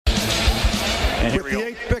And with the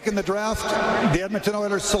 8th pick in the draft, the Edmonton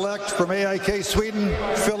Oilers select from AIK Sweden,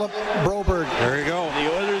 Philip Broberg. There you go.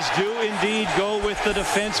 The Oilers do indeed go with the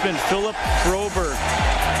defenseman, Philip Broberg,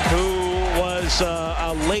 who was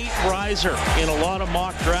a late riser in a lot of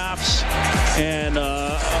mock drafts and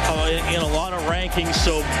in a lot of rankings.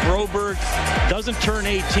 So Broberg doesn't turn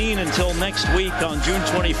 18 until next week on June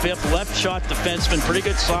 25th. Left shot defenseman, pretty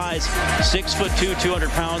good size, 6'2", 200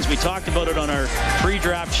 pounds. We talked about it on our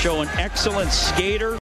pre-draft show. An excellent skater.